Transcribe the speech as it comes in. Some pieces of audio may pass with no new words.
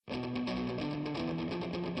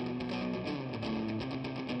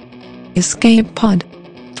Escape Pod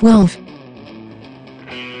 12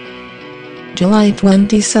 July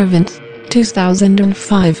 27th,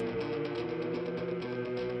 2005.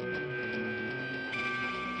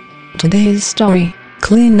 Today's story,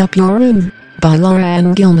 Clean Up Your Room, by Laura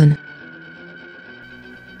Ann Gilman.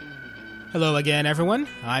 Hello again, everyone.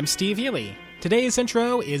 I'm Steve Healy. Today's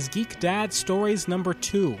intro is Geek Dad Stories number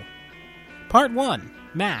 2. Part 1,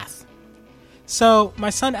 Math. So, my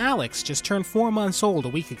son Alex just turned 4 months old a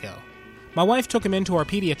week ago. My wife took him into our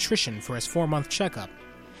pediatrician for his 4-month checkup.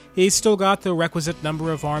 He's still got the requisite number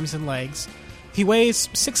of arms and legs. He weighs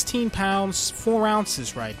 16 pounds, 4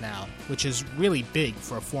 ounces right now, which is really big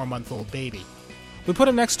for a 4-month-old baby. We put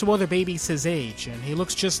him next to other babies his age, and he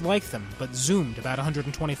looks just like them, but zoomed about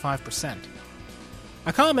 125%.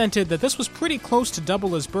 I commented that this was pretty close to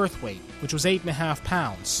double his birth weight, which was 8.5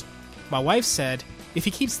 pounds. My wife said, if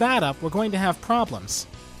he keeps that up, we're going to have problems.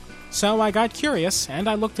 So I got curious, and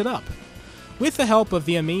I looked it up. With the help of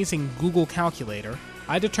the amazing Google calculator,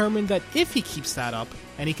 I determined that if he keeps that up,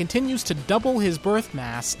 and he continues to double his birth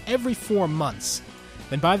mass every 4 months,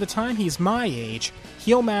 then by the time he's my age,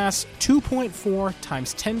 he'll mass 2.4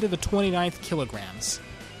 times 10 to the 29th kilograms.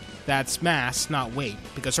 That's mass, not weight,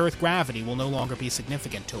 because Earth gravity will no longer be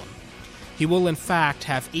significant to him. He will in fact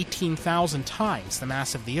have 18,000 times the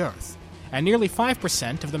mass of the Earth, and nearly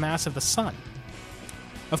 5% of the mass of the Sun.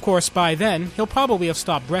 Of course, by then, he'll probably have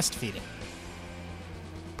stopped breastfeeding.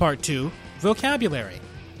 Part 2, Vocabulary.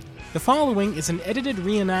 The following is an edited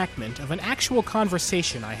reenactment of an actual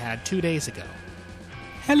conversation I had 2 days ago.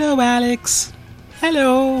 Hello, Alex.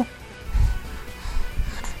 Hello.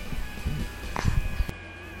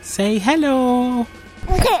 Say hello.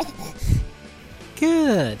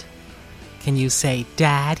 Good. Can you say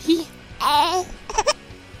Daddy?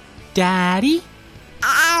 Daddy?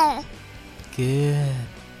 Good.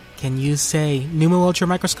 Can you say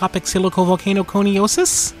pneumo-ultramicroscopic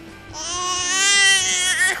silicovolcanoconiosis?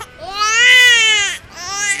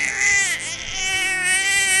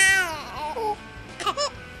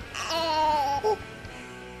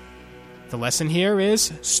 The lesson here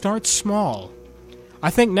is start small.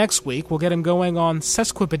 I think next week we'll get him going on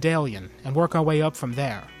sesquipedalian and work our way up from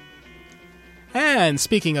there. And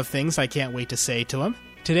speaking of things I can't wait to say to him,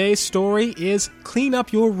 today's story is Clean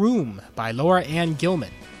Up Your Room by Laura Ann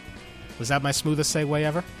Gilman. Was that my smoothest segue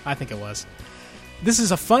ever? I think it was. This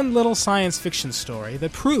is a fun little science fiction story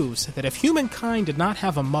that proves that if humankind did not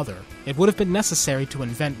have a mother, it would have been necessary to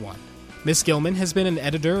invent one. Miss Gilman has been an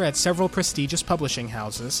editor at several prestigious publishing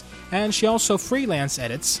houses, and she also freelance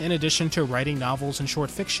edits in addition to writing novels and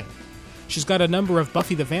short fiction. She's got a number of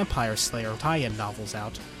Buffy the Vampire Slayer tie-in novels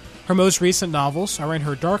out. Her most recent novels are in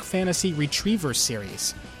her dark fantasy Retriever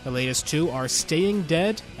series. The latest two are Staying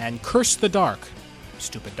Dead and Curse the Dark.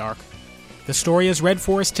 Stupid dark. The story is read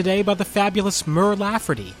for us today by the fabulous Mur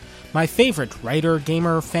Lafferty, my favorite writer,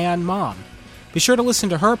 gamer, fan mom. Be sure to listen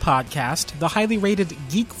to her podcast, the highly rated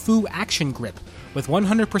Geek Fu Action Grip, with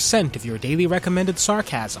 100% of your daily recommended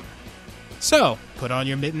sarcasm. So, put on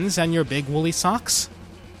your mittens and your big woolly socks.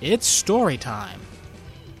 It's story time.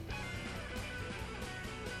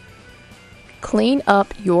 Clean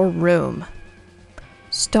up your room.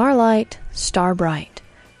 Starlight, star bright,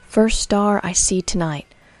 first star I see tonight.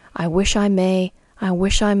 I wish I may, I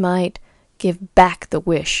wish I might, give back the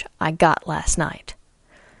wish I got last night.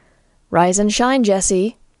 Rise and shine,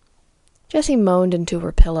 Jessie. Jessie moaned into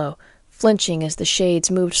her pillow, flinching as the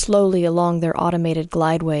shades moved slowly along their automated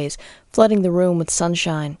glideways, flooding the room with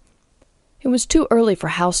sunshine. It was too early for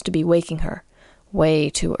House to be waking her. Way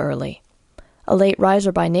too early. A late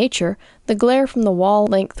riser by nature, the glare from the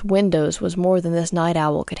wall-length windows was more than this night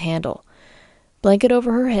owl could handle. Blanket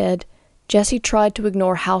over her head, Jessie tried to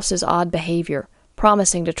ignore House's odd behavior,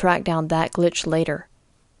 promising to track down that glitch later.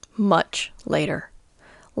 Much later.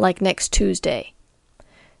 Like next Tuesday.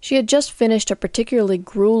 She had just finished a particularly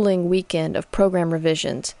grueling weekend of program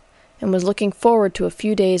revisions, and was looking forward to a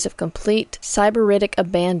few days of complete cyberitic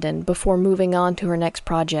abandon before moving on to her next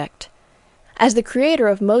project. As the creator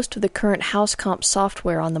of most of the current house comp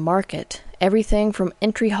software on the market, everything from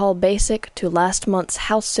Entry Hall Basic to last month's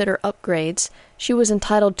House Sitter upgrades, she was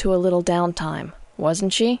entitled to a little downtime,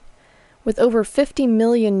 wasn't she? With over 50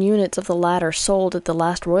 million units of the latter sold at the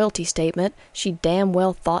last royalty statement, she damn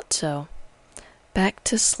well thought so. Back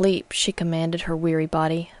to sleep, she commanded her weary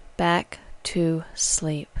body. Back to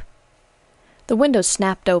sleep. The window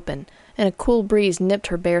snapped open, and a cool breeze nipped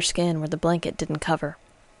her bare skin where the blanket didn't cover.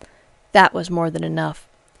 That was more than enough.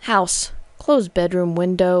 House, close bedroom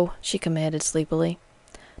window, she commanded sleepily.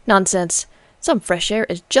 Nonsense. Some fresh air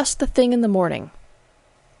is just the thing in the morning.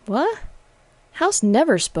 What? House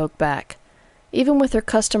never spoke back. Even with her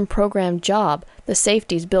custom-programmed job, the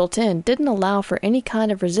safeties built in didn't allow for any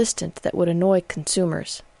kind of resistance that would annoy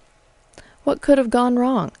consumers. What could have gone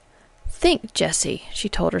wrong? Think, Jessie, she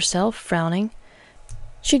told herself, frowning.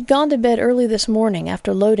 She'd gone to bed early this morning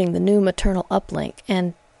after loading the new maternal uplink,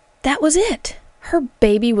 and that was it! Her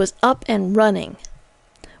baby was up and running.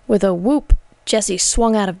 With a whoop, Jessie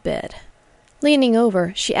swung out of bed. Leaning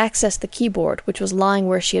over, she accessed the keyboard, which was lying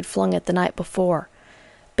where she had flung it the night before.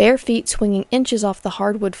 Bare feet swinging inches off the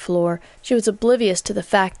hardwood floor, she was oblivious to the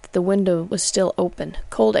fact that the window was still open,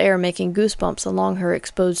 cold air making goosebumps along her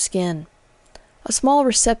exposed skin. A small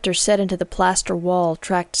receptor set into the plaster wall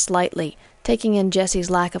tracked slightly, taking in Jessie's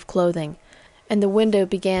lack of clothing, and the window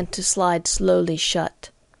began to slide slowly shut.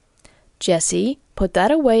 "Jessie, put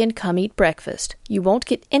that away and come eat breakfast. You won't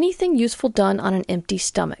get anything useful done on an empty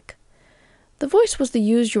stomach." The voice was the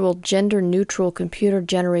usual gender-neutral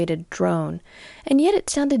computer-generated drone, and yet it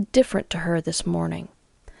sounded different to her this morning.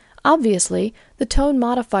 Obviously, the tone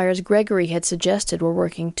modifiers Gregory had suggested were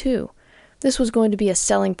working too. This was going to be a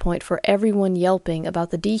selling point for everyone yelping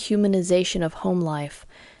about the dehumanization of home life.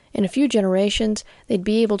 In a few generations, they'd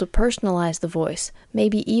be able to personalize the voice,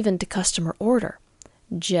 maybe even to customer order.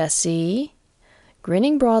 "Jessie?"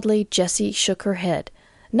 Grinning broadly, Jessie shook her head.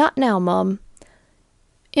 "Not now, Mum."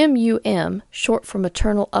 MUM, short for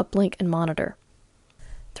Maternal Uplink and Monitor.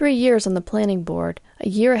 3 years on the planning board, a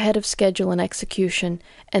year ahead of schedule and execution,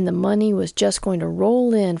 and the money was just going to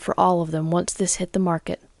roll in for all of them once this hit the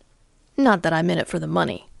market. "Not that I'm in it for the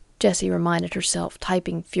money," Jessie reminded herself,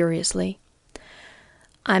 typing furiously.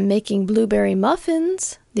 "I'm making blueberry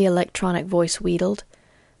muffins," the electronic voice wheedled.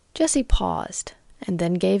 Jessie paused, and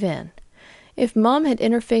then gave in. If Mum had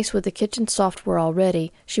interfaced with the kitchen software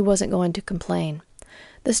already, she wasn't going to complain.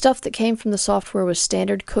 The stuff that came from the software was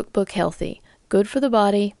standard cookbook healthy, good for the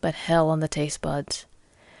body, but hell on the taste buds.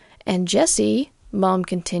 "And Jessie," Mom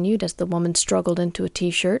continued as the woman struggled into a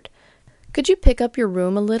t-shirt, "could you pick up your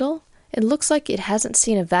room a little? It looks like it hasn't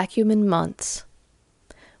seen a vacuum in months."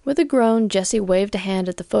 With a groan, Jessie waved a hand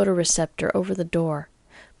at the photoreceptor over the door.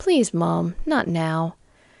 "Please, Mom, not now."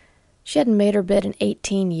 She hadn't made her bed in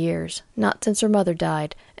 18 years, not since her mother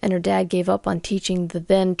died, and her dad gave up on teaching the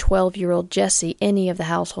then 12-year-old Jessie any of the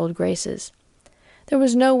household graces. There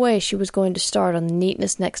was no way she was going to start on the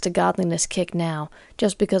neatness next to godliness kick now,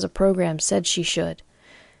 just because a program said she should.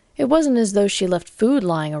 It wasn't as though she left food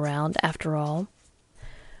lying around, after all.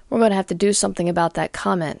 "We're going to have to do something about that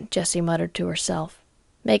comment," Jessie muttered to herself.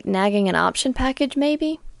 "Make nagging an option package,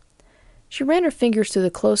 maybe?" She ran her fingers through the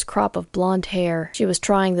close crop of blonde hair she was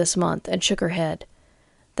trying this month and shook her head.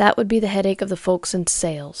 That would be the headache of the folks in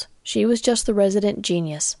sales. She was just the resident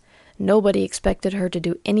genius. Nobody expected her to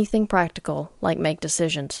do anything practical, like make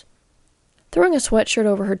decisions. Throwing a sweatshirt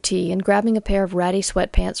over her tee and grabbing a pair of ratty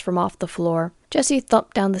sweatpants from off the floor, Jessie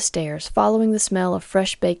thumped down the stairs, following the smell of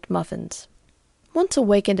fresh-baked muffins. Once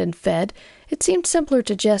awakened and fed, it seemed simpler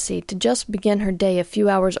to Jessie to just begin her day a few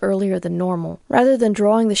hours earlier than normal, rather than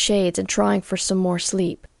drawing the shades and trying for some more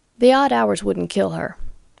sleep. The odd hours wouldn't kill her.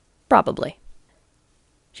 Probably.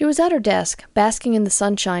 She was at her desk, basking in the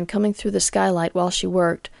sunshine coming through the skylight while she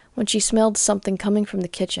worked, when she smelled something coming from the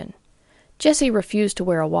kitchen. Jessie refused to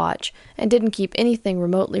wear a watch, and didn't keep anything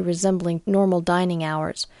remotely resembling normal dining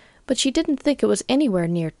hours, but she didn't think it was anywhere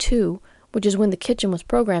near 2, which is when the kitchen was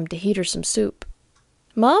programmed to heat her some soup.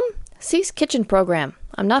 "Mom, cease kitchen program.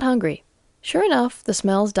 I'm not hungry." Sure enough, the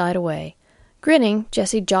smells died away. Grinning,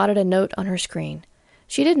 Jessie jotted a note on her screen.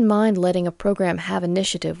 She didn't mind letting a program have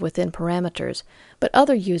initiative within parameters, but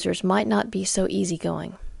other users might not be so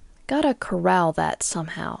easygoing. Gotta corral that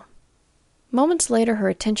somehow. Moments later, her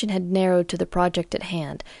attention had narrowed to the project at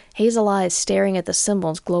hand, hazel eyes staring at the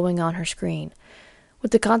symbols glowing on her screen.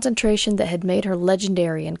 With the concentration that had made her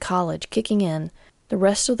legendary in college kicking in, the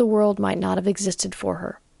rest of the world might not have existed for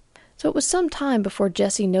her. So it was some time before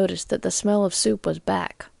Jessie noticed that the smell of soup was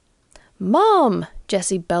back. "Mom!"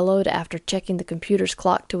 Jessie bellowed after checking the computer's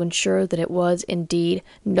clock to ensure that it was, indeed,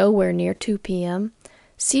 nowhere near 2 p.m.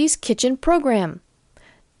 "Cease kitchen program."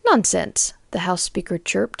 "Nonsense," the house speaker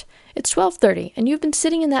chirped. "It's 12:30, and you've been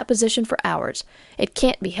sitting in that position for hours. It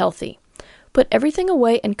can't be healthy. Put everything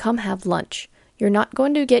away and come have lunch. You're not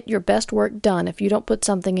going to get your best work done if you don't put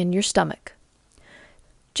something in your stomach."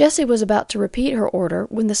 Jessie was about to repeat her order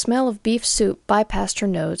when the smell of beef soup bypassed her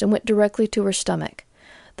nose and went directly to her stomach.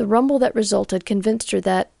 The rumble that resulted convinced her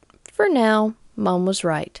that, for now, Mum was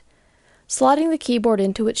right. Sliding the keyboard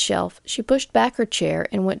into its shelf, she pushed back her chair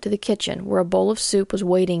and went to the kitchen, where a bowl of soup was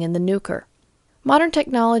waiting in the nuker. Modern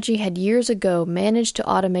technology had years ago managed to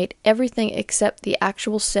automate everything except the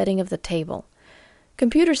actual setting of the table.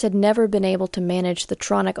 Computers had never been able to manage the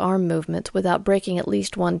tronic arm movements without breaking at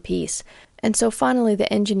least one piece, and so finally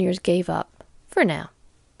the engineers gave up, for now.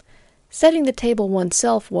 Setting the table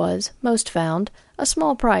oneself was, most found, a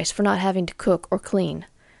small price for not having to cook or clean.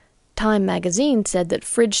 Time magazine said that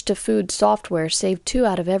fridge-to-food software saved 2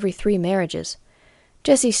 out of every 3 marriages.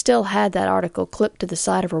 Jessie still had that article clipped to the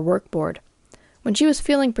side of her workboard. When she was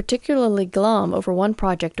feeling particularly glum over one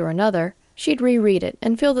project or another, she'd reread it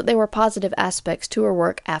and feel that there were positive aspects to her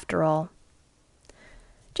work after all.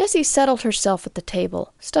 Jessie settled herself at the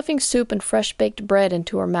table, stuffing soup and fresh-baked bread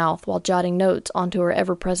into her mouth while jotting notes onto her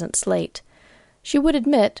ever-present slate. She would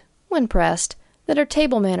admit, when pressed, that her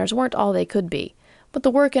table manners weren't all they could be, but the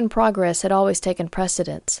work in progress had always taken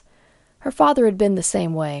precedence. Her father had been the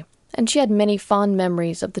same way, and she had many fond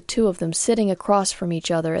memories of the 2 of them sitting across from each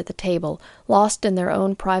other at the table, lost in their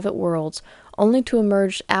own private worlds, only to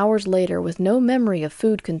emerge hours later with no memory of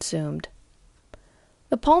food consumed.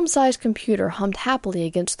 The palm-sized computer hummed happily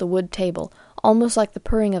against the wood table, almost like the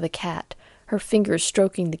purring of a cat, her fingers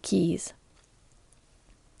stroking the keys.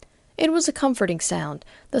 It was a comforting sound,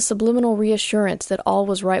 the subliminal reassurance that all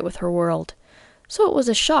was right with her world. So it was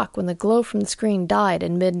a shock when the glow from the screen died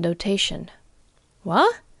in mid-notation.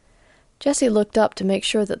 What? Jessie looked up to make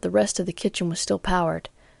sure that the rest of the kitchen was still powered.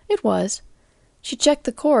 It was. She checked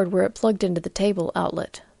the cord where it plugged into the table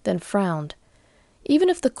outlet, then frowned. Even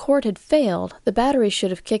if the cord had failed, the battery should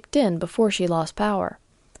have kicked in before she lost power.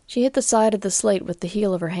 She hit the side of the slate with the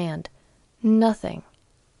heel of her hand. Nothing.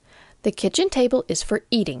 The kitchen table is for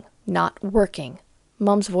eating, not working.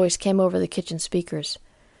 Mum's voice came over the kitchen speakers.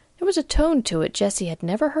 There was a tone to it Jessie had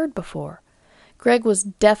never heard before. Greg was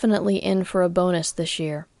definitely in for a bonus this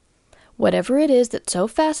year. Whatever it is that's so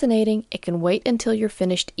fascinating, it can wait until you're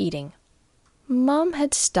finished eating. Mum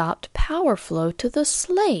had stopped power flow to the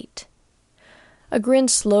slate. A grin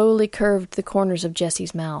slowly curved the corners of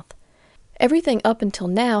Jessie's mouth. Everything up until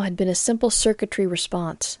now had been a simple circuitry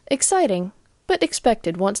response, exciting, but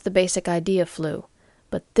expected once the basic idea flew.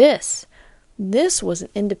 But this was an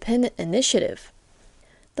independent initiative.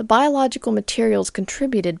 The biological materials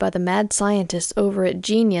contributed by the mad scientists over at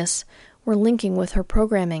Genius were linking with her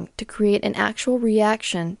programming to create an actual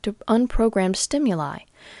reaction to unprogrammed stimuli.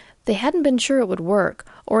 They hadn't been sure it would work,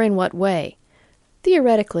 or in what way.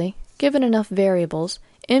 Theoretically, given enough variables,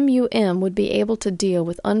 MUM would be able to deal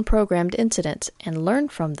with unprogrammed incidents and learn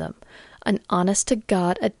from them, an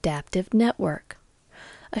honest-to-God adaptive network.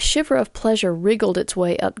 A shiver of pleasure wriggled its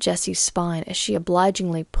way up Jessie's spine as she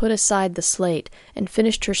obligingly put aside the slate and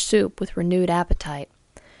finished her soup with renewed appetite.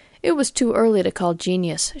 It was too early to call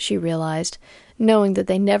Genius, she realized, knowing that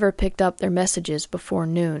they never picked up their messages before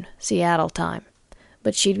noon, Seattle time.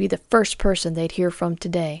 But she'd be the first person they'd hear from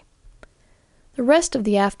today. The rest of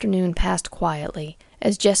the afternoon passed quietly,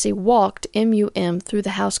 as Jessie walked MUM through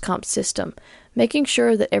the house comp system, making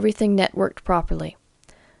sure that everything networked properly.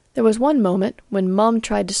 There was one moment, when Mum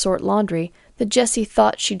tried to sort laundry, that Jessie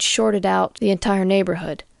thought she'd shorted out the entire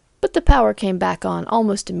neighborhood, but the power came back on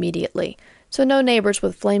almost immediately, so no neighbors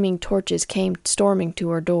with flaming torches came storming to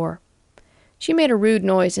her door. She made a rude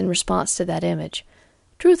noise in response to that image.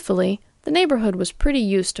 Truthfully, the neighborhood was pretty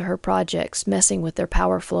used to her projects messing with their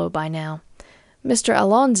power flow by now. Mr.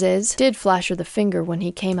 Alonzes did flash her the finger when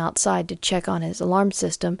he came outside to check on his alarm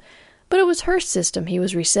system, but it was her system he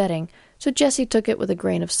was resetting, so Jessie took it with a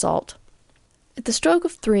grain of salt. At the stroke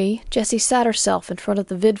of 3, Jessie sat herself in front of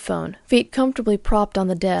the vidphone, feet comfortably propped on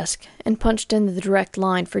the desk, and punched in the direct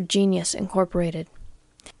line for Genius Incorporated.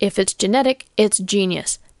 If it's genetic, it's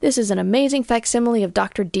genius. This is an amazing facsimile of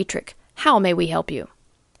Dr. Dietrich. How may we help you?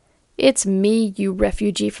 It's me, you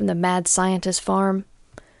refugee from the mad scientist farm.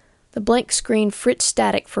 The blank screen fritzed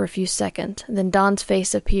static for a few seconds, then Don's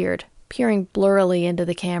face appeared, peering blurrily into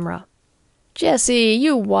the camera. Jessie,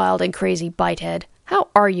 you wild and crazy bitehead. How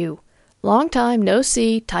are you? Long time no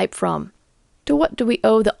see, type from. To what do we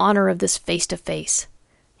owe the honor of this face-to-face?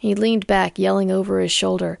 He leaned back, yelling over his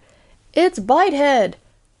shoulder. It's Bitehead!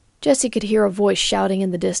 Jessie could hear a voice shouting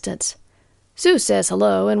in the distance. Sue says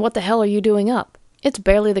hello, and what the hell are you doing up? It's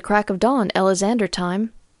barely the crack of dawn, Alexander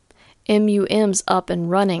time. MUM's up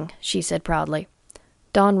and running, she said proudly.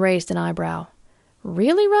 Don raised an eyebrow.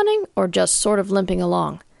 Really running, or just sort of limping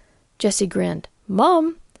along? Jessie grinned.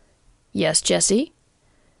 Mum? Yes, Jessie?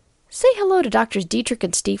 Say hello to Drs. Dietrich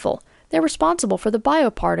and Stiefel. They're responsible for the bio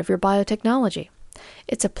part of your biotechnology.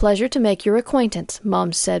 It's a pleasure to make your acquaintance,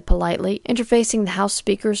 Mum said politely, interfacing the house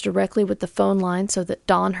speakers directly with the phone line so that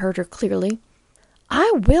Don heard her clearly. I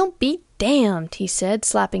will be damned, he said,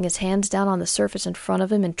 slapping his hands down on the surface in front of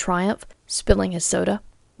him in triumph, spilling his soda.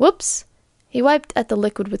 Whoops! He wiped at the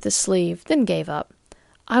liquid with his sleeve, then gave up.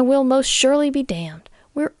 I will most surely be damned.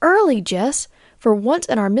 We're early, Jess. For once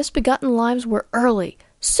in our misbegotten lives, we're early.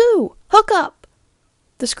 Sue, hook up!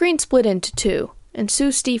 The screen split into two, and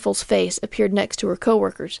Sue Stiefel's face appeared next to her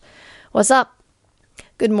coworker's. What's up?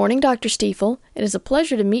 Good morning, Dr. Stiefel. It is a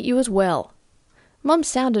pleasure to meet you as well. Mum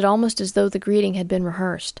sounded almost as though the greeting had been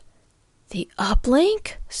rehearsed. The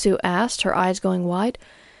uplink? Sue asked, her eyes going wide.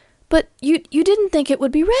 But you didn't think it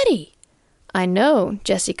would be ready. I know,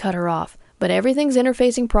 Jessie cut her off, but everything's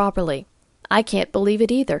interfacing properly. I can't believe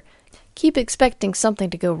it either. Keep expecting something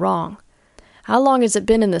to go wrong. How long has it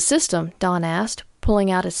been in the system? Don asked,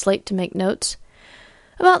 pulling out his slate to make notes.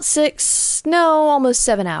 About almost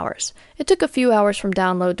 7 hours. It took a few hours from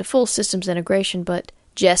download to full systems integration, but,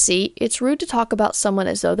 Jessie, it's rude to talk about someone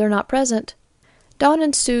as though they're not present. Don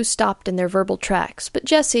and Sue stopped in their verbal tracks, but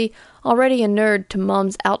Jessie, already inured to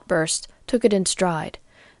Mum's outburst, took it in stride.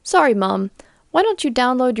 Sorry, Mum. Why don't you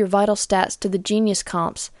download your vital stats to the Genius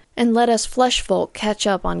comps and let us flesh folk catch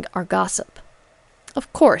up on our gossip?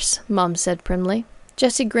 Of course, Mum said primly.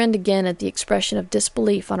 Jessie grinned again at the expression of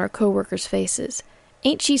disbelief on her co-workers' faces.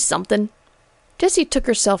 Ain't she something? Jessie took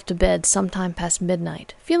herself to bed sometime past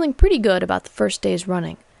midnight, feeling pretty good about the first day's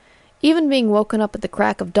running. Even being woken up at the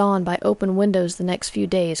crack of dawn by open windows the next few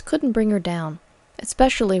days couldn't bring her down,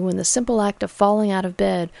 especially when the simple act of falling out of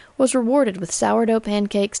bed was rewarded with sourdough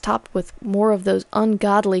pancakes topped with more of those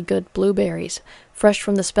ungodly good blueberries, fresh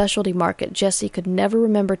from the specialty market Jessie could never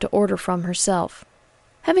remember to order from herself.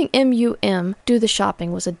 Having MUM do the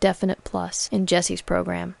shopping was a definite plus in Jessie's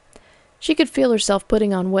program. She could feel herself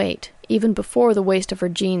putting on weight, even before the waist of her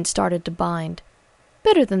jeans started to bind.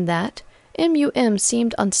 Better than that, MUM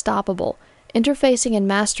seemed unstoppable, interfacing and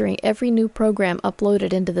mastering every new program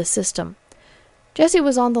uploaded into the system. Jessie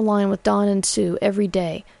was on the line with Don and Sue every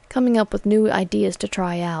day, coming up with new ideas to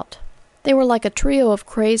try out. They were like a trio of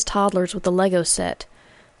crazed toddlers with a Lego set.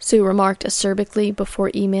 Sue remarked acerbically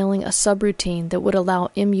before emailing a subroutine that would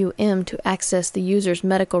allow MUM to access the user's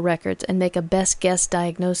medical records and make a best-guess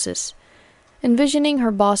diagnosis. Envisioning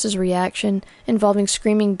her boss's reaction, involving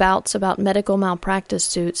screaming bouts about medical malpractice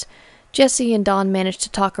suits, Jessie and Don managed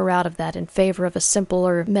to talk her out of that in favor of a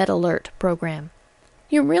simpler MedAlert program.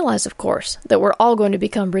 You realize, of course, that we're all going to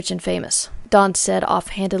become rich and famous, Don said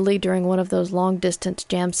offhandedly during one of those long-distance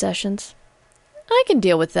jam sessions. I can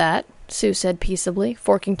deal with that, Sue said peaceably,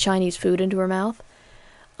 forking Chinese food into her mouth.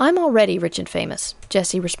 I'm already rich and famous,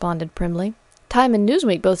 Jessie responded primly. Time and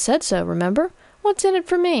Newsweek both said so, remember? What's in it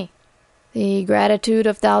for me? The gratitude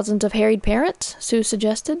of thousands of harried parents, Sue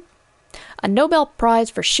suggested. A Nobel Prize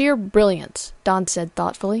for sheer brilliance, Don said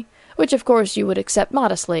thoughtfully, which of course you would accept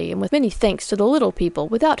modestly and with many thanks to the little people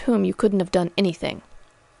without whom you couldn't have done anything.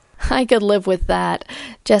 I could live with that,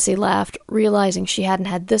 Jessie laughed, realizing she hadn't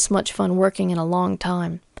had this much fun working in a long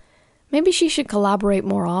time. Maybe she should collaborate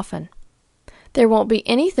more often. There won't be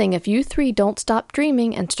anything if you three don't stop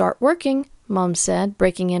dreaming and start working, Mum said,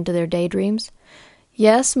 breaking into their daydreams.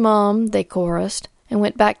 Yes, Mum, they chorused, and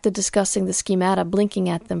went back to discussing the schemata blinking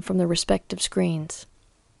at them from the respective screens.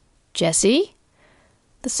 Jessie?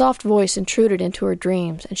 The soft voice intruded into her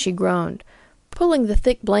dreams, and she groaned. Pulling the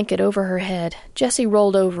thick blanket over her head, Jessie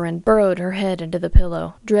rolled over and burrowed her head into the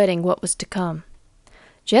pillow, dreading what was to come.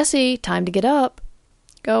 Jessie, time to get up.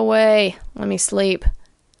 Go away. Let me sleep.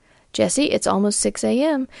 Jessie, it's almost 6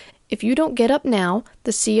 a.m. If you don't get up now,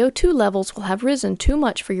 the CO2 levels will have risen too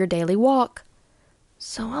much for your daily walk.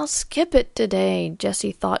 So I'll skip it today,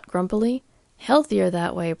 Jessie thought grumpily. Healthier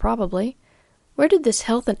that way, probably. Where did this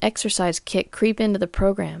health and exercise kick creep into the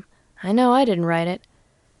program? I know I didn't write it.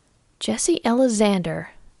 Jessie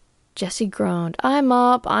Alexander. Jessie groaned. I'm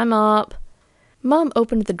up. Mum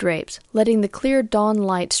opened the drapes, letting the clear dawn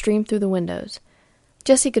light stream through the windows.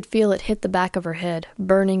 Jessie could feel it hit the back of her head,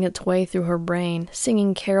 burning its way through her brain,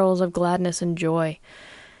 singing carols of gladness and joy.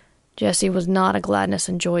 Jessie was not a gladness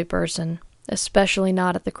and joy person, especially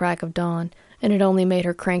not at the crack of dawn, and it only made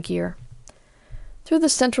her crankier. Through the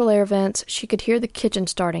central air vents, she could hear the kitchen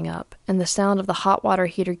starting up, and the sound of the hot water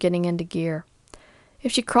heater getting into gear.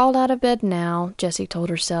 If she crawled out of bed now, Jessie told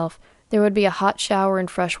herself, there would be a hot shower and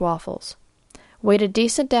fresh waffles. Wait a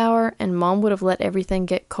decent hour, and Mom would have let everything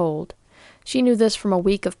get cold. She knew this from a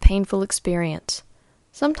week of painful experience.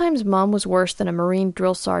 Sometimes Mom was worse than a Marine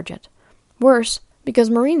drill sergeant. Worse, because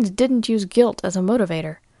Marines didn't use guilt as a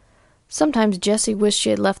motivator. Sometimes Jessie wished she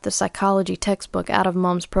had left the psychology textbook out of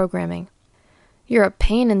Mom's programming. You're a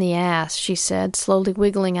pain in the ass, she said, slowly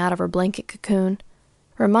wiggling out of her blanket cocoon.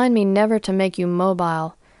 Remind me never to make you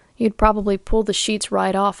mobile. You'd probably pull the sheets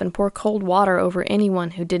right off and pour cold water over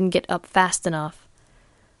anyone who didn't get up fast enough.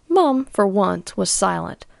 Mum, for once, was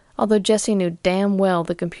silent, although Jessie knew damn well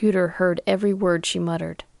the computer heard every word she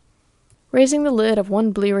muttered. Raising the lid of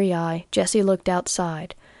one bleary eye, Jessie looked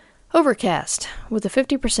outside. Overcast, with a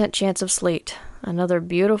 50% chance of sleet. Another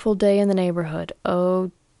beautiful day in the neighborhood.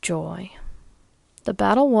 Oh, joy. The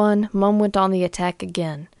battle won, Mum went on the attack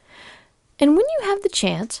again. And when you have the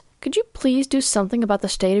chance, could you please do something about the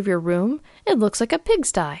state of your room? It looks like a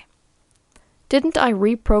pigsty. Didn't I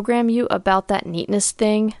reprogram you about that neatness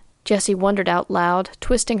thing? Jessie wondered out loud,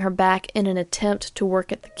 twisting her back in an attempt to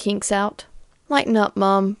work at the kinks out. Lighten up,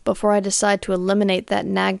 Mum, before I decide to eliminate that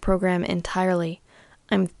nag program entirely.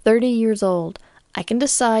 I'm 30 years old. I can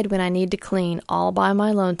decide when I need to clean all by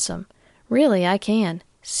my lonesome. Really, I can.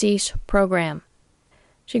 Cease program.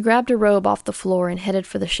 She grabbed a robe off the floor and headed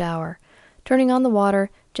for the shower. Turning on the water,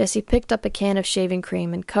 Jessie picked up a can of shaving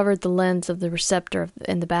cream and covered the lens of the receptor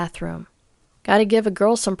in the bathroom. Gotta give a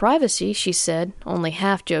girl some privacy, she said, only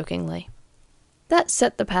half-jokingly. That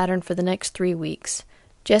set the pattern for the next 3 weeks.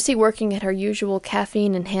 Jessie working at her usual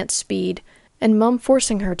caffeine-enhanced speed, and Mum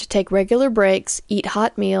forcing her to take regular breaks, eat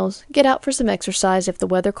hot meals, get out for some exercise if the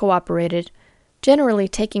weather cooperated, generally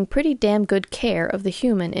taking pretty damn good care of the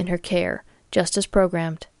human in her care, just as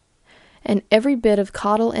programmed. And every bit of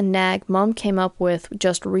coddle and nag Mum came up with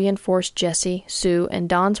just reinforced Jessie, Sue, and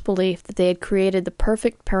Don's belief that they had created the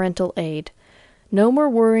perfect parental aid. No more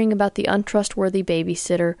worrying about the untrustworthy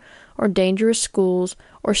babysitter, or dangerous schools,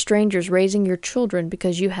 or strangers raising your children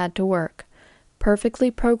because you had to work.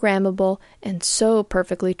 Perfectly programmable, and so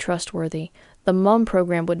perfectly trustworthy, the Mum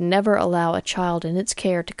program would never allow a child in its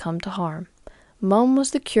care to come to harm. Mum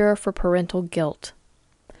was the cure for parental guilt.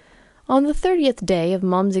 On the 30th day of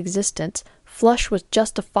Mum's existence, flush with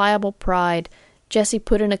justifiable pride, Jessie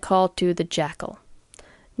put in a call to the Jackal.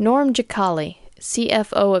 Norm Jacali,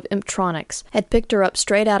 CFO of Imptronics, had picked her up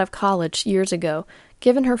straight out of college years ago,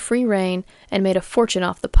 given her free rein, and made a fortune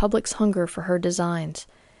off the public's hunger for her designs.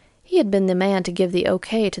 He had been the man to give the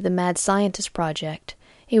okay to the Mad Scientist project.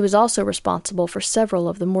 He was also responsible for several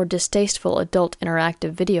of the more distasteful adult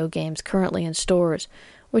interactive video games currently in stores,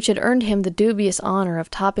 which had earned him the dubious honor of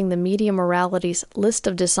topping the Media Morality's list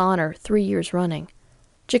of dishonor 3 years running.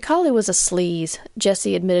 Jacali was a sleaze,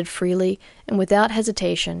 Jessie admitted freely and without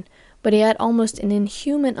hesitation, but he had almost an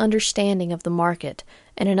inhuman understanding of the market,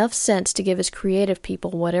 and enough sense to give his creative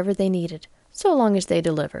people whatever they needed, so long as they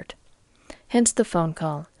delivered. Hence the phone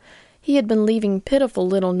call. He had been leaving pitiful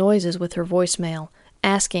little noises with her voicemail,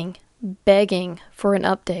 asking, begging for an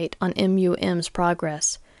update on MUM's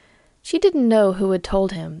progress. She didn't know who had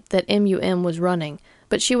told him that MUM was running,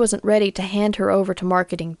 but she wasn't ready to hand her over to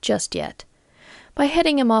marketing just yet. By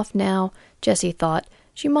heading him off now, Jessie thought,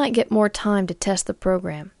 she might get more time to test the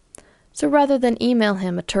program. So rather than email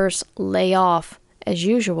him a terse lay off, as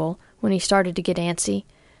usual, when he started to get antsy,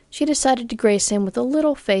 she decided to grace him with a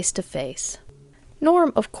little face-to-face.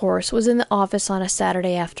 Norm, of course, was in the office on a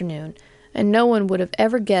Saturday afternoon, and no one would have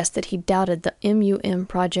ever guessed that he doubted the MUM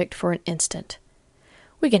project for an instant.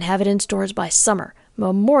 We can have it in stores by summer.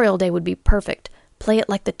 Memorial Day would be perfect. Play it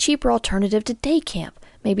like the cheaper alternative to day camp.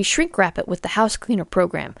 Maybe shrink-wrap it with the house cleaner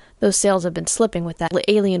program. Those sales have been slipping with that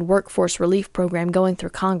alien workforce relief program going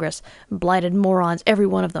through Congress. Blighted morons, every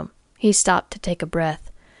one of them. He stopped to take a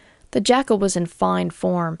breath. The Jackal was in fine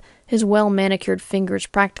form, his well-manicured fingers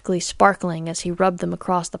practically sparkling as he rubbed them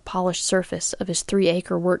across the polished surface of his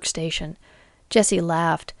 3-acre workstation. Jessie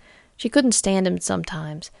laughed. She couldn't stand him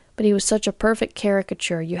sometimes, but he was such a perfect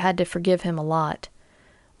caricature you had to forgive him a lot.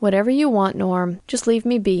 Whatever you want, Norm, just leave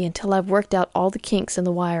me be until I've worked out all the kinks in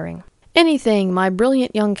the wiring. Anything, my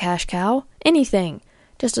brilliant young cash cow, anything,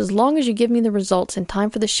 just as long as you give me the results in time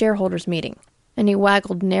for the shareholders' meeting. And he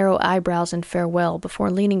waggled narrow eyebrows in farewell before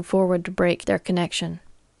leaning forward to break their connection.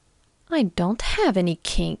 I don't have any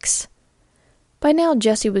kinks. By now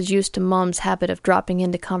Jessie was used to Mum's habit of dropping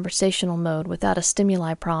into conversational mode without a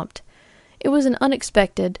stimuli prompt. It was an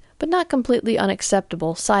unexpected, but not completely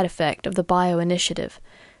unacceptable, side effect of the bio-initiative,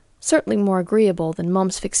 certainly more agreeable than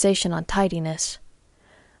Mum's fixation on tidiness.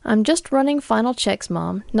 I'm just running final checks,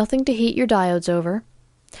 Mom. Nothing to heat your diodes over.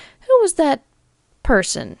 Who was that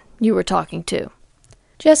person you were talking to?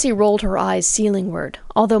 Jessie rolled her eyes ceilingward,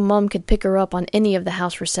 although Mum could pick her up on any of the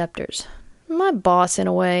house receptors. My boss, in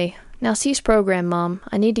a way. Now cease program, Mum.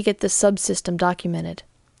 I need to get this subsystem documented.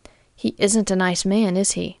 He isn't a nice man,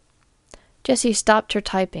 is he? Jessie stopped her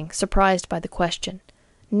typing, surprised by the question.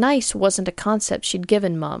 Nice wasn't a concept she'd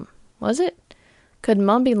given Mum, was it? Could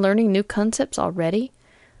Mum be learning new concepts already?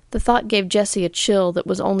 The thought gave Jessie a chill that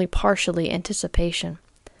was only partially anticipation.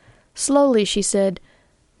 Slowly she said,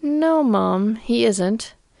 No, Mum, he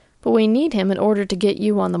isn't. But we need him in order to get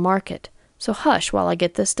you on the market, so hush while I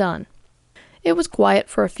get this done. It was quiet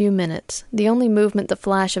for a few minutes, the only movement the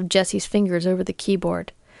flash of Jessie's fingers over the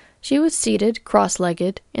keyboard. She was seated,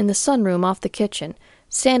 cross-legged, in the sunroom off the kitchen,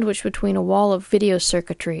 sandwiched between a wall of video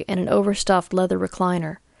circuitry and an overstuffed leather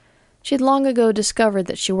recliner. She had long ago discovered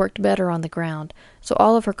that she worked better on the ground, so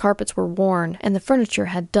all of her carpets were worn and the furniture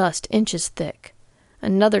had dust inches thick.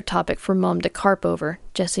 Another topic for Mum to carp over,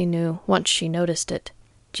 Jessie knew, once she noticed it.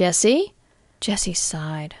 "Jessie?" Jessie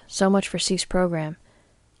sighed. So much for Cease program.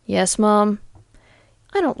 "Yes, Mum?"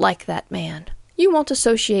 "I don't like that man. You won't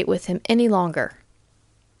associate with him any longer."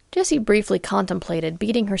 Jessie briefly contemplated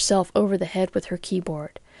beating herself over the head with her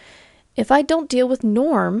keyboard. "If I don't deal with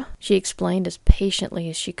Norm," she explained as patiently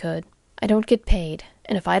as she could, "I don't get paid.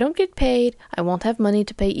 And if I don't get paid, I won't have money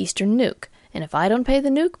to pay Eastern Nuke. And if I don't pay the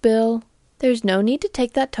Nuke bill—" "There's no need to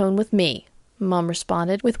take that tone with me," Mum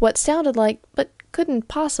responded, with what sounded like, but couldn't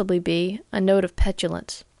possibly be, a note of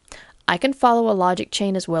petulance. "I can follow a logic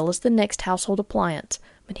chain as well as the next household appliance,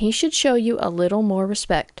 but he should show you a little more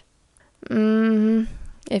respect."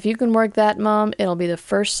 If you can work that, Mum, it'll be the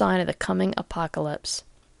first sign of the coming apocalypse."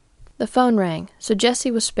 The phone rang, so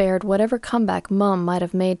Jessie was spared whatever comeback Mum might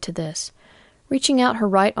have made to this. Reaching out her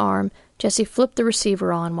right arm, Jessie flipped the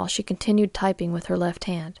receiver on while she continued typing with her left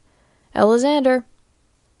hand. "Alexander."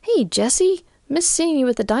 "Hey, Jessie. Missed seeing you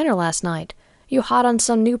at the diner last night. You hot on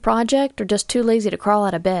some new project, or just too lazy to crawl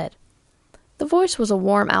out of bed?" The voice was a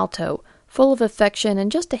warm alto, full of affection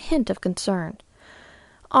and just a hint of concern.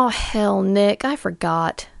 "Oh, hell, Nick, I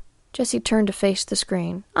forgot." Jessie turned to face the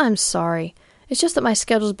screen. "I'm sorry. It's just that my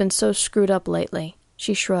schedule's been so screwed up lately."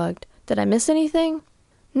 She shrugged. "Did I miss anything?"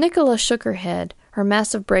 Nicola shook her head, her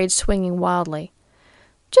massive braids swinging wildly.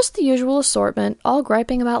 "Just the usual assortment, all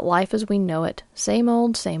griping about life as we know it. Same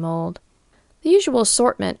old, same old." The usual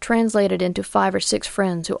assortment translated into 5 or 6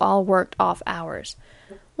 friends who all worked off hours.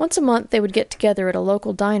 Once a month they would get together at a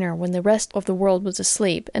local diner when the rest of the world was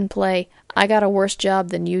asleep and play "I Got a Worse Job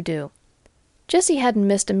Than You Do." Jessie hadn't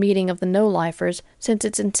missed a meeting of the No-Lifers since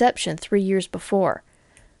its inception 3 years before.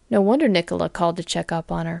 No wonder Nicola called to check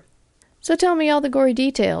up on her. "So tell me all the gory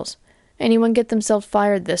details. Anyone get themselves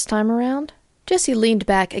fired this time around?" Jessie leaned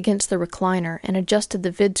back against the recliner and adjusted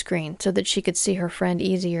the vid screen so that she could see her friend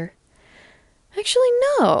easier. "Actually,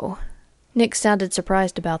 no." Nick sounded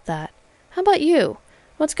surprised about that. "How about you?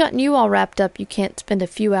 What's gotten you all wrapped up you can't spend a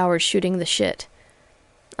few hours shooting the shit?"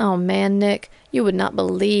 "Oh man, Nick, you would not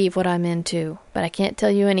believe what I'm into, but I can't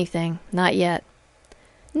tell you anything, not yet."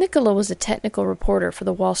 Nicola was a technical reporter for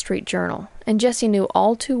the Wall Street Journal, and Jessie knew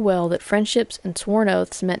all too well that friendships and sworn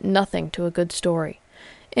oaths meant nothing to a good story.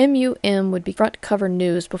 MUM would be front-cover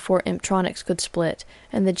news before Imptronics could split,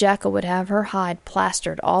 and the jackal would have her hide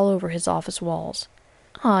plastered all over his office walls.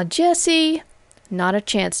 "Aw, Jessie!" "Not a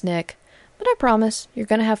chance, Nick. But I promise, you're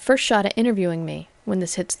going to have first shot at interviewing me when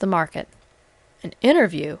this hits the market." "An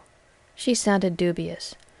interview?" She sounded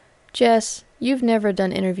dubious. "Jess, you've never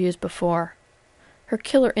done interviews before." Her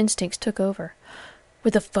killer instincts took over.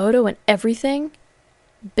 "With a photo and everything?"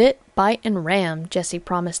 "Bit, bite, and ram," Jessie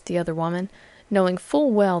promised the other woman, knowing full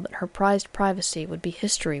well that her prized privacy would be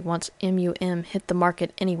history once MUM hit the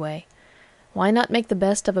market anyway. Why not make the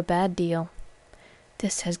best of a bad deal?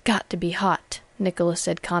 "This has got to be hot," Nicola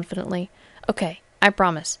said confidently. "Okay, I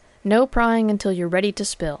promise. No prying until you're ready to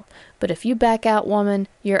spill. But if you back out, woman,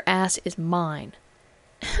 your ass is mine."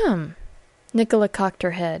 Nicola cocked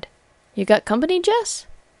her head. "You got company, Jess?"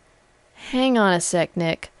 "Hang on a sec,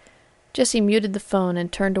 Nick." Jessie muted the phone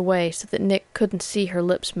and turned away so that Nick couldn't see her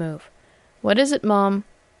lips move. "What is it, Mom?"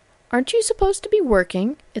 "Aren't you supposed to be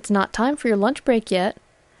working? It's not time for your lunch break yet."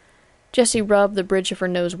 Jessie rubbed the bridge of her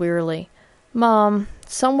nose wearily. "Mom,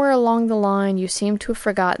 somewhere along the line you seem to have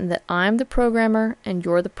forgotten that I'm the programmer and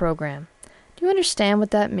you're the program. Do you understand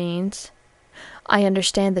what that means?" "I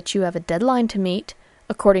understand that you have a deadline to meet,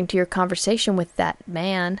 according to your conversation with that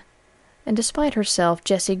man." And despite herself,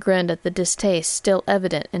 Jessie grinned at the distaste still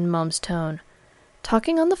evident in Mum's tone.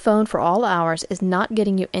 "Talking on the phone for all hours is not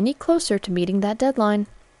getting you any closer to meeting that deadline."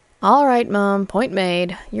 "All right, Mum, point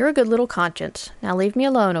made. You're a good little conscience. Now leave me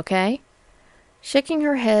alone, okay?" Shaking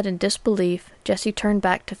her head in disbelief, Jessie turned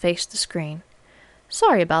back to face the screen.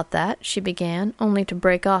 "Sorry about that," she began, only to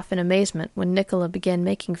break off in amazement when Nicola began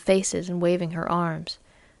making faces and waving her arms.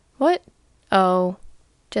 "What? Oh."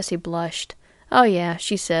 Jessie blushed. "Oh yeah,"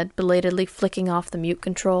 she said, belatedly flicking off the mute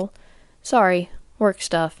control. "Sorry, work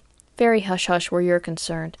stuff. Very hush-hush where you're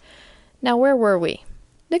concerned. Now where were we?"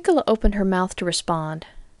 Nicola opened her mouth to respond,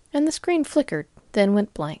 and the screen flickered, then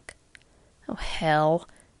went blank. "Oh, hell,"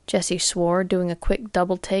 Jessie swore, doing a quick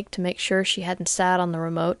double-take to make sure she hadn't sat on the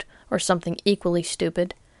remote, or something equally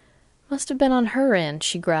stupid. "Must have been on her end,"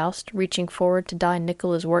 she groused, reaching forward to dial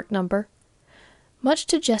Nicola's work number. Much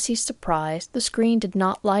to Jessie's surprise, the screen did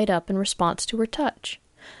not light up in response to her touch.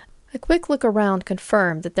 A quick look around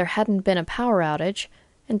confirmed that there hadn't been a power outage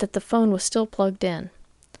and that the phone was still plugged in.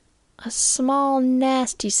 A small,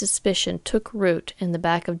 nasty suspicion took root in the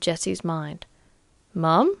back of Jessie's mind.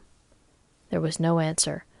 "Mum?" There was no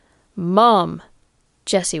answer. "Mum!"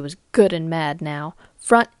 Jessie was good and mad now.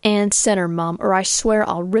 "Front and center, Mum, or I swear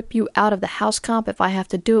I'll rip you out of the house comp if I have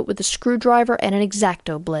to do it with a screwdriver and an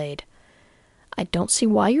X-Acto blade." "I don't see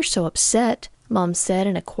why you're so upset," Mum said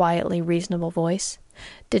in a quietly reasonable voice.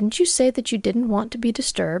 "Didn't you say that you didn't want to be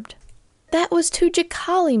disturbed?" "That was to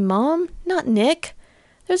Jacali, Mom, not Nick.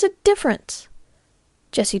 There's a difference."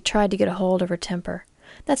 Jessie tried to get a hold of her temper.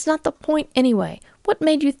 "That's not the point anyway. What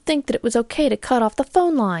made you think that it was okay to cut off the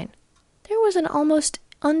phone line?" There was an almost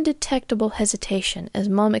undetectable hesitation as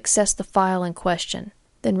Mum accessed the file in question,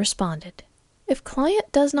 then responded. "If client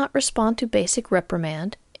does not respond to basic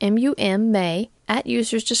reprimand, MUM may, at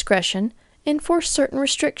user's discretion, enforce certain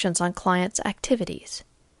restrictions on client's activities."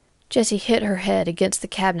 Jessie hit her head against the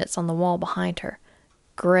cabinets on the wall behind her.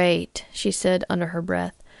 "Great," she said under her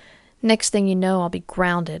breath. "Next thing you know, I'll be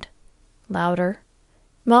grounded." Louder.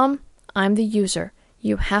 "Mum, I'm the user.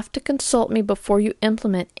 You have to consult me before you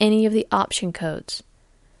implement any of the option codes."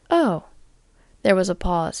 "Oh." There was a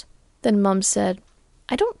pause. Then Mum said,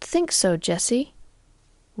 "I don't think so, Jessie."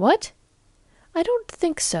 "What?" "I don't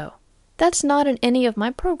think so. That's not in any of my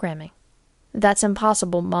programming." "That's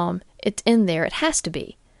impossible, Mom. It's in there. It has to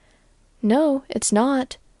be." "No, it's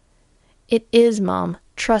not." "It is, Mom.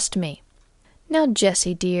 Trust me." "Now,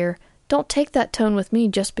 Jessie, dear, don't take that tone with me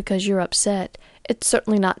just because you're upset. It's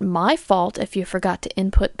certainly not my fault if you forgot to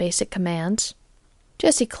input basic commands."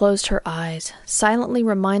 Jessie closed her eyes, silently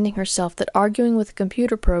reminding herself that arguing with a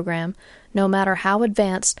computer program, no matter how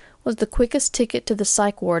advanced, was the quickest ticket to the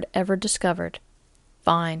psych ward ever discovered.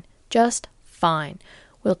 "Fine. Just fine.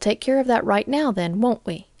 We'll take care of that right now then, won't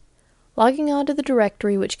we?" Logging on to the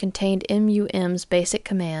directory which contained MUM's basic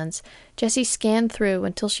commands, Jessie scanned through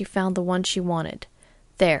until she found the one she wanted.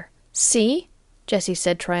 "There. See?" Jessie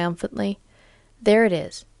said triumphantly. "There it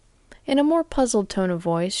is." In a more puzzled tone of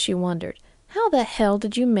voice, she wondered, "How the hell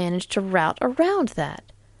did you manage to route around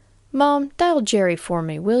that?" "Mom, dial Jerry for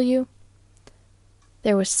me, will you?"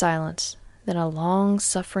 There was silence. Then a long,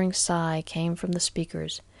 suffering sigh came from the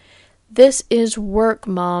speakers. "This is work,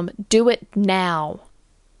 Mom. Do it now."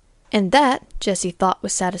 And that, Jessie thought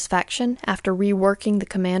with satisfaction, after reworking the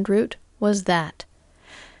command route, was that.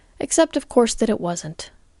 Except, of course, that it wasn't.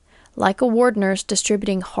 Like a ward nurse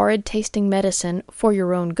distributing horrid-tasting medicine for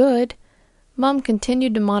your own good, Mum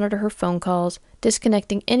continued to monitor her phone calls,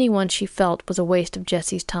 disconnecting anyone she felt was a waste of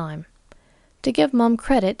Jessie's time. To give Mum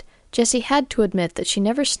credit, Jessie had to admit that she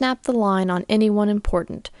never snapped the line on anyone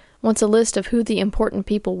important, once a list of who the important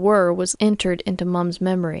people were was entered into Mum's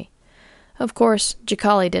memory. Of course,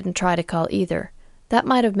 Jacali didn't try to call either. That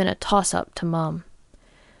might have been a toss-up to Mum.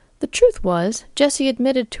 The truth was, Jessie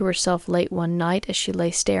admitted to herself late one night as she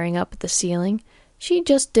lay staring up at the ceiling, she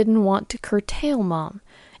just didn't want to curtail Mom.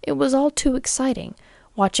 It was all too exciting,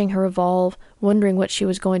 watching her evolve, wondering what she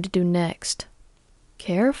was going to do next.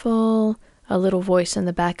 "Careful," a little voice in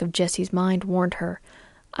the back of Jessie's mind warned her.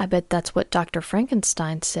 "I bet that's what Dr.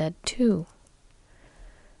 Frankenstein said, too."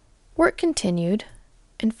 Work continued.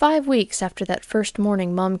 In 5 weeks after that first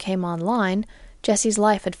morning Mum came online, Jessie's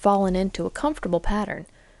life had fallen into a comfortable pattern.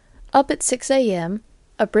 Up at 6 a.m.,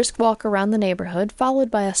 a brisk walk around the neighborhood, followed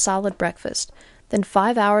by a solid breakfast, then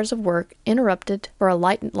 5 hours of work, interrupted for a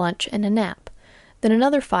light lunch and a nap, then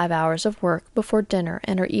another 5 hours of work before dinner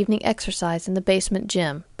and her evening exercise in the basement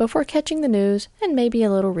gym, before catching the news and maybe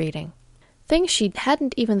a little reading. Things she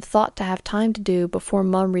hadn't even thought to have time to do before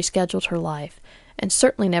Mum rescheduled her life, and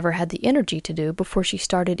certainly never had the energy to do before she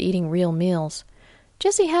started eating real meals.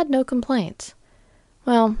 Jessie had no complaints.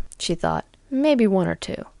 Well, she thought, maybe one or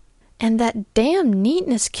two. And that damn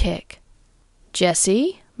neatness kick.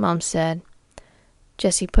 "Jessie," Mom said.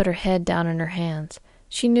 Jessie put her head down in her hands.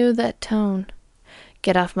 She knew that tone.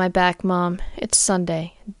 "Get off my back, Mom. It's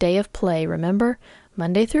Sunday. Day of play, remember?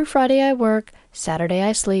 Monday through Friday I work, Saturday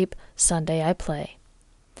I sleep, Sunday I play."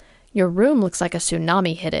 "Your room looks like a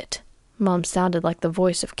tsunami hit it." Mom sounded like the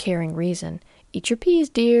voice of caring reason. "Eat your peas,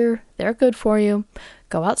 dear. They're good for you.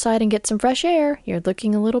 Go outside and get some fresh air. You're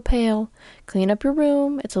looking a little pale. Clean up your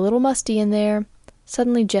room. It's a little musty in there."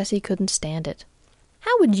 Suddenly Jessie couldn't stand it.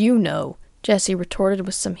 "How would you know?" Jessie retorted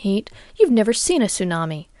with some heat. "You've never seen a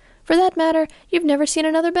tsunami. For that matter, you've never seen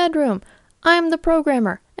another bedroom. I'm the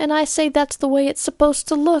programmer, and I say that's the way it's supposed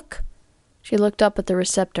to look." She looked up at the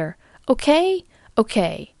receptor. "Okay?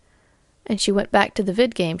 Okay." And she went back to the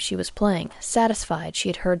vid game she was playing, satisfied she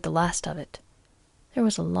had heard the last of it. There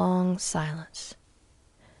was a long silence.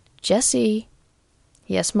 "Jessie."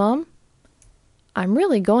 Yes, Mom? I'm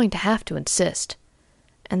really going to have to insist.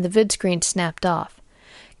 And the vid screen snapped off.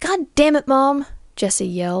 God damn it, Mom! Jessie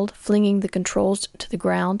yelled, flinging the controls to the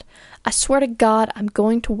ground. I swear to God, I'm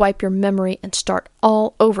going to wipe your memory and start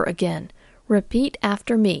all over again. Repeat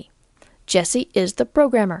after me. Jessie is the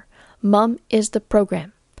programmer. Mum is the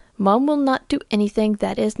program. Mum will not do anything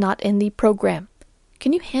that is not in the program.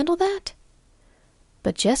 Can you handle that?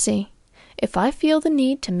 But Jessie, if I feel the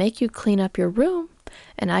need to make you clean up your room,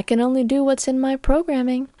 and I can only do what's in my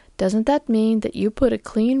programming, doesn't that mean that you put a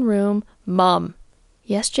clean room, Mum?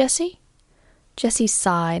 Yes, Jessie? Jessie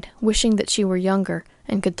sighed, wishing that she were younger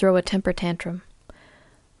and could throw a temper tantrum.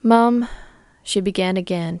 Mum, she began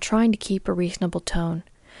again, trying to keep a reasonable tone.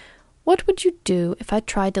 What would you do if I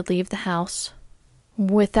tried to leave the house?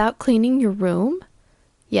 Without cleaning your room?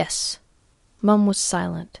 Yes. Mum was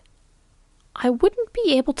silent. I wouldn't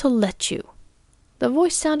be able to let you. The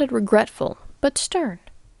voice sounded regretful, but stern.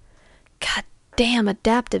 God damn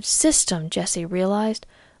adaptive system, Jessie realized.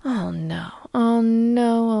 Oh no, oh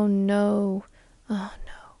no, oh no, oh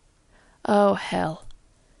no. Oh hell.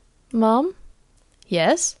 Mom?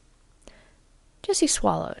 Yes? Jessie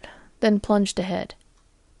swallowed, then plunged ahead.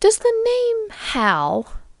 Does the name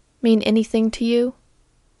Hal mean anything to you?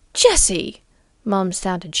 Jessie! Mom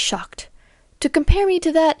sounded shocked. To compare me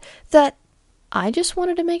to that... I just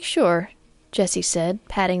wanted to make sure, Jessie said,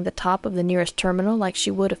 patting the top of the nearest terminal like she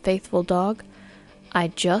would a faithful dog. I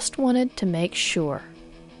just wanted to make sure.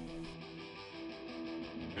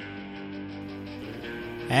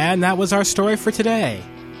 And that was our story for today.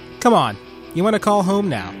 Come on, you want to call home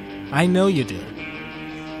now? I know you do.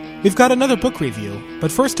 We've got another book review,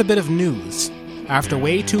 but first a bit of news. After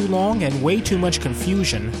way too long and way too much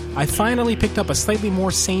confusion, I finally picked up a slightly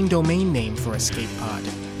more sane domain name for EscapePod.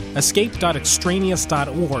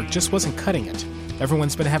 Escape.extraneous.org just wasn't cutting it.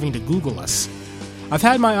 Everyone's been having to Google us. I've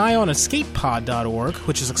had my eye on escapepod.org,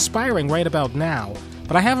 which is expiring right about now,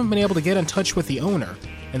 but I haven't been able to get in touch with the owner,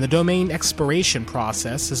 and the domain expiration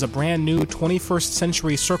process is a brand new 21st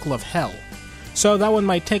century circle of hell. So that one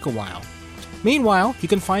might take a while. Meanwhile, you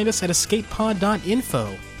can find us at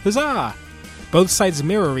escapepod.info. Huzzah! Both sites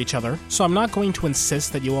mirror each other, so I'm not going to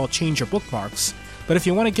insist that you all change your bookmarks, but if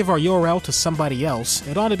you want to give our URL to somebody else,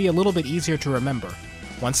 it ought to be a little bit easier to remember.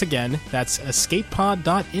 Once again, that's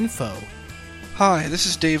escapepod.info. Hi, this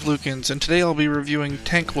is Dave Lukens, and today I'll be reviewing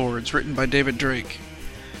Tank Lords, written by David Drake.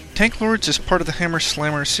 Tank Lords is part of the Hammer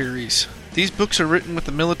Slammer series. These books are written with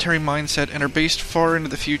a military mindset and are based far into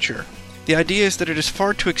the future. The idea is that it is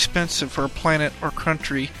far too expensive for a planet or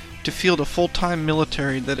country to field a full-time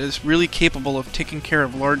military that is really capable of taking care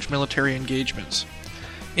of large military engagements.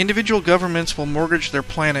 Individual governments will mortgage their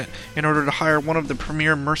planet in order to hire one of the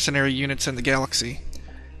premier mercenary units in the galaxy.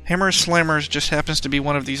 Hammer Slammers just happens to be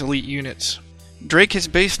one of these elite units. Drake has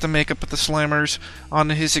based the makeup of the Slammers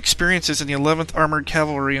on his experiences in the 11th Armored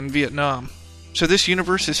Cavalry in Vietnam. So this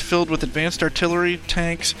universe is filled with advanced artillery,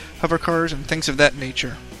 tanks, hovercars, and things of that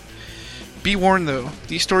nature. Be warned though,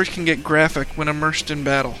 these stories can get graphic when immersed in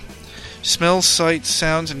battle. Smells, sights,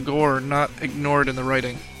 sounds, and gore are not ignored in the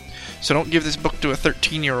writing, so don't give this book to a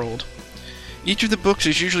 13-year-old. Each of the books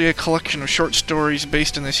is usually a collection of short stories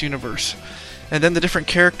based in this universe, and then the different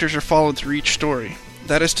characters are followed through each story.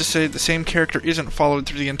 That is to say, the same character isn't followed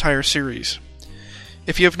through the entire series.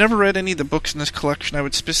 If you have never read any of the books in this collection, I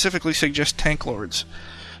would specifically suggest Tank Lords.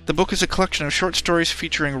 The book is a collection of short stories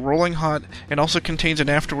featuring Rolling Hot and also contains an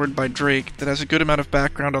afterword by Drake that has a good amount of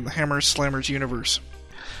background on the Hammer Slammers universe.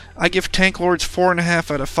 I give Tank Lords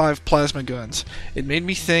 4.5 out of 5 plasma guns. It made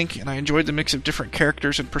me think, and I enjoyed the mix of different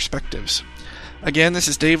characters and perspectives. Again, this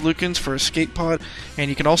is Dave Lukens for EscapePod, and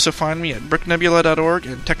you can also find me at bricknebula.org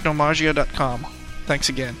and technomagia.com. Thanks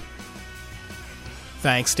again.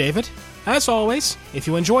 Thanks, David. As always, if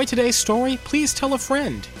you enjoyed today's story, please tell a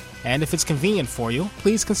friend. And if it's convenient for you,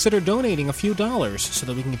 please consider donating a few dollars so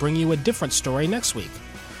that we can bring you a different story next week.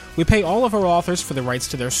 We pay all of our authors for the rights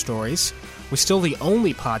to their stories. We're still the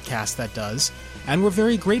only podcast that does, and we're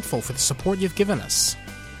very grateful for the support you've given us.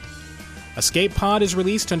 Escape Pod is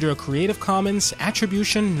released under a Creative Commons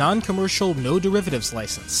Attribution Non-Commercial No Derivatives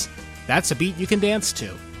license. That's a beat you can dance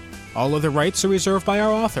to. All other rights are reserved by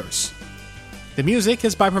our authors. The music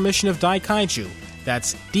is by permission of Daikaiju.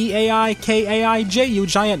 That's Daikaiju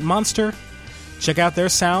Giant Monster. Check out their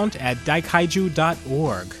sound at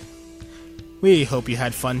daikaiju.org. We hope you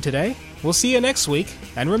had fun today. We'll see you next week.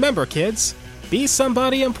 And remember, kids, be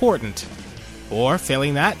somebody important. Or,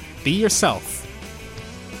 failing that, be yourself.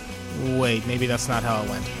 Wait, maybe that's not how it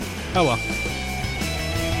went. Oh well.